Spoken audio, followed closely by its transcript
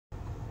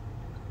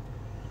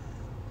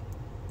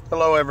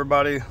Hello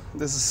everybody,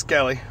 this is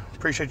Skelly.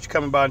 Appreciate you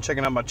coming by and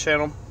checking out my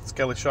channel,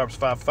 Skelly Sharps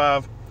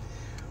 55.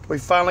 We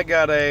finally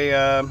got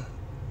a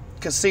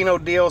casino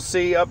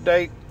DLC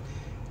update.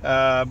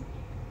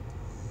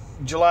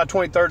 July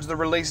 23rd is the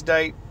release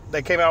date.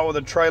 They came out with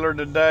a trailer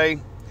today.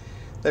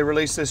 They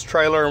released this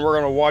trailer and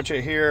we're going to watch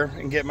it here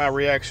and get my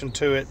reaction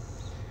to it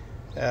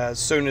as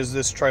soon as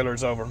this trailer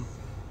is over.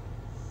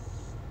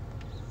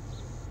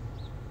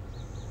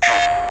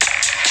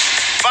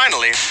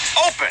 Finally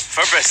open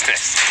for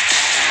business.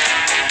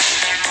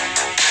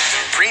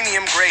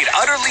 Premium grade,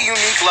 utterly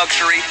unique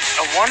luxury,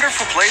 a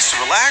wonderful place to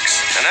relax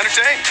and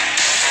entertain.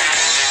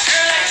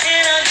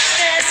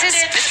 This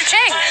is Mr.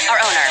 Chang, our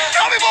owner.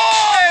 Tommy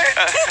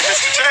boy!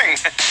 Mr. Chang.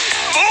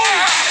 Boom!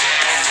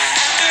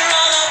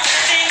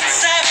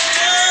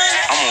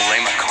 I'm gonna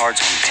lay my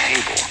cards on the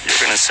table. You're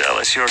gonna sell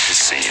us your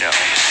casino.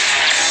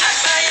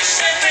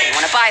 They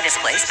want to buy this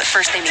place, but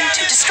first they need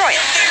to destroy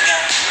it.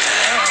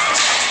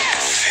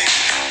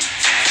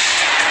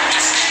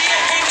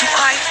 Do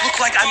I look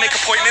like I make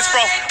appointments, bro?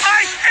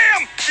 I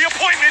am the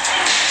appointment!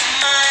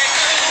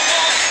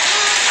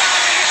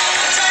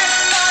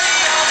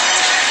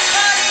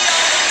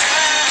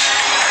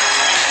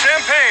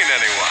 Champagne,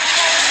 anyone?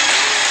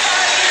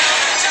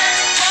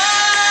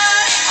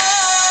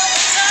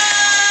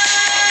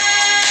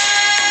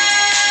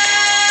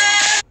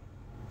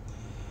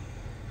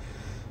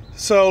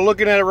 So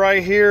looking at it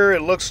right here,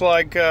 it looks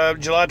like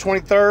July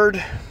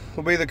 23rd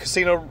will be the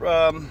casino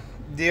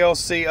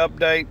DLC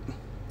update.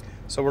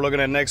 So we're looking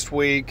at next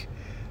week.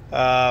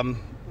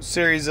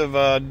 Series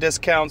of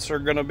discounts are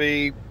going to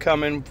be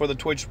coming for the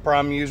Twitch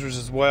Prime users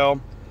as well.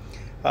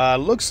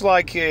 Looks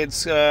like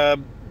it's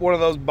one of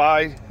those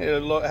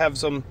it'll have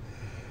some,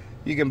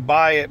 you can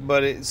buy it,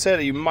 but it said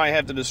that you might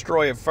have to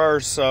destroy it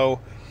first. So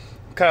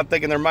I'm kind of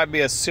thinking there might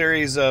be a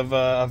series of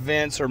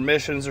events or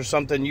missions or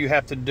something you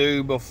have to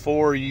do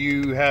before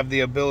you have the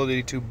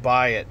ability to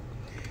buy it.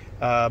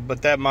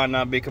 But that might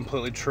not be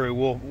completely true.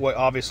 We'll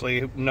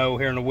obviously know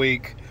here in a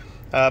week.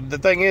 The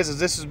thing is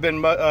this has been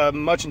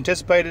much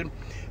anticipated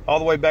all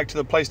the way back to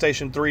the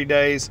PlayStation 3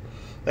 days.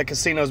 That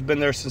casino's been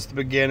there since the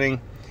beginning,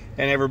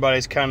 and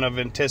everybody's kind of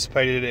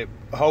anticipated it,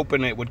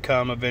 hoping it would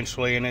come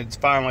eventually, and it's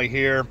finally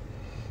here.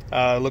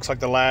 Looks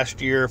like the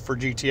last year for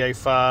GTA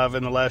 5,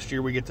 and the last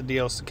year we get the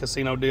DLC,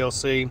 casino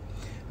DLC.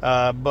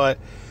 But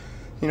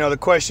you know, the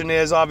question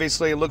is,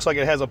 obviously, it looks like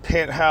it has a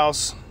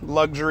penthouse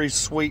luxury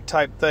suite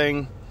type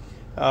thing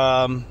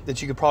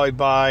that you could probably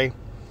buy.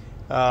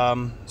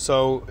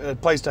 So a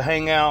place to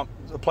hang out,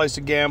 a place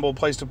to gamble, a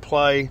place to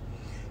play,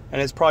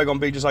 and it's probably going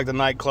to be just like the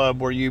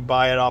nightclub where you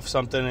buy it off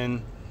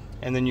something,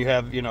 and then you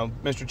have, you know,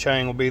 Mr.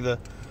 Chang will be the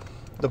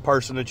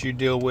person that you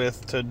deal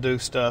with to do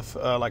stuff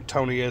like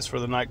Tony is for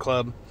the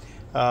nightclub.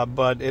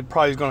 But it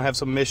probably is going to have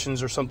some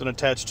missions or something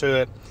attached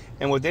to it.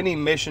 And with any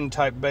mission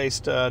type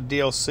based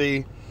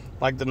DLC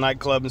like the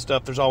nightclub and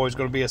stuff, there's always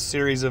going to be a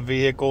series of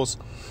vehicles,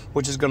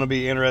 which is going to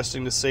be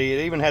interesting to see.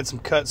 It even had some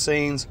cut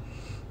scenes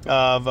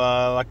of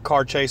like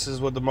car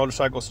chases with the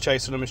motorcycles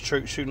chasing them and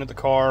shooting at the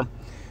car.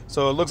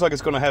 So it looks like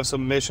it's going to have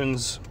some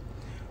missions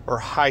or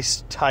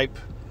heist type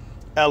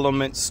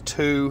elements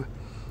to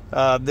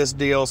this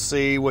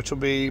DLC, which will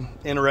be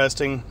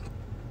interesting.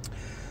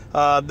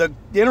 The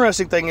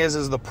interesting thing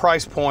is the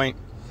price point.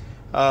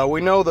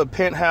 We know the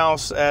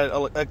penthouse at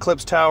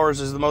Eclipse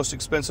Towers is the most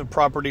expensive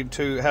property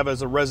to have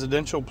as a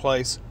residential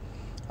place.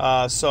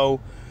 And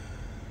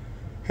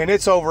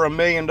it's over $1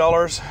 million.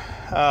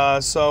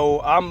 So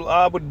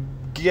I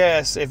would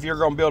guess if you're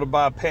going to be able to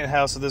buy a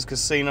penthouse at this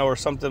casino or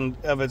something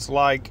of its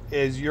like,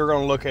 is you're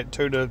going to look at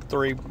 $2 to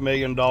 $3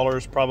 million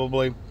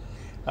probably.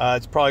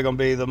 It's probably going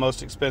to be the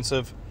most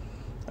expensive.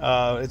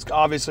 It's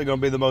obviously going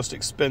to be the most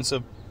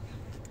expensive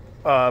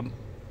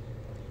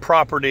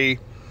property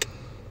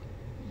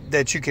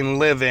that you can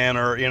live in,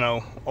 or you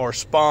know, or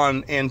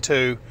spawn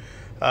into.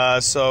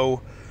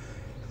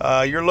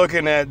 You're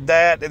looking at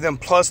that, and then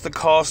plus the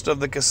cost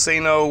of the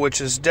casino, which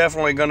is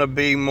definitely going to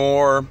be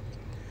more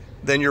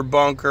than your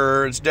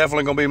bunker. It's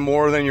definitely going to be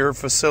more than your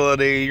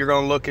facility. You're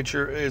going to look at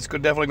it's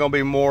definitely going to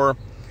be more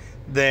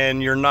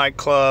than your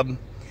nightclub.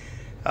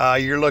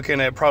 You're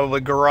looking at probably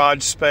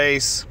garage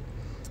space,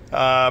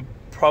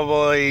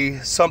 probably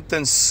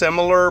something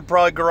similar,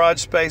 probably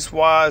garage space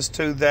wise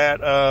to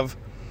that of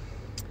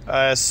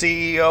a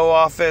CEO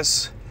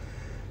office.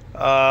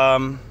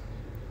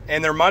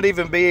 And there might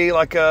even be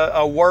like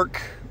a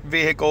work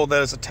vehicle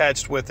that is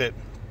attached with it.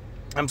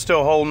 I'm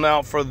still holding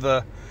out for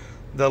the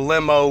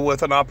limo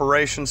with an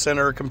operation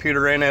center,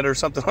 computer in it, or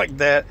something like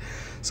that,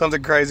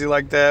 something crazy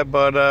like that.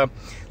 But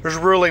there's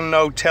really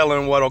no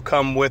telling what'll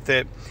come with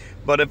it.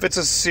 But if it's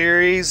a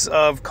series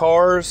of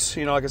cars,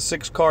 you know, like a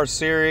 6-car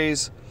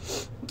series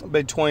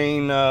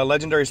between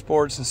Legendary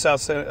Sports and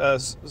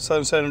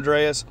Southern San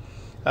Andreas,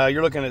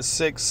 you're looking at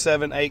 6,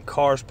 7, 8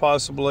 cars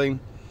possibly.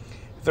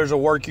 If there's a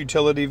work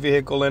utility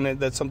vehicle in it,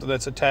 that's something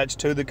that's attached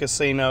to the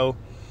casino,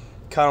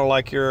 kind of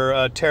like your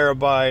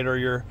Terabyte or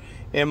your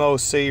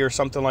MOC or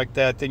something like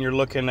that, then you're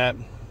looking at,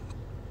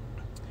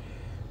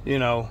 you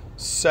know,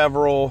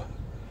 several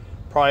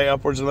probably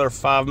upwards of another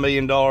 $5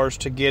 million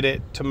to get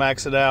it, to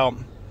max it out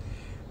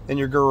in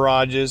your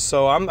garages.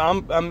 So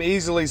I'm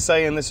easily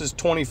saying this is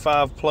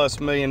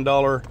 $25+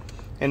 million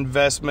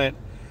investment,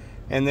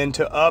 and then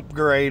to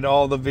upgrade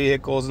all the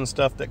vehicles and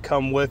stuff that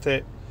come with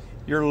it,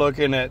 you're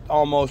looking at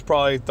almost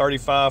probably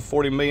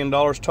 $35-40 million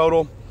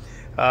total.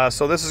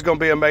 So this is going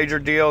to be a major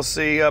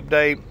DLC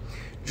update,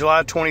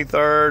 July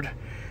 23rd.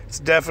 It's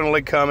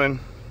definitely coming.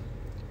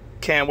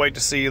 Can't wait to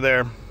see you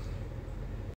there.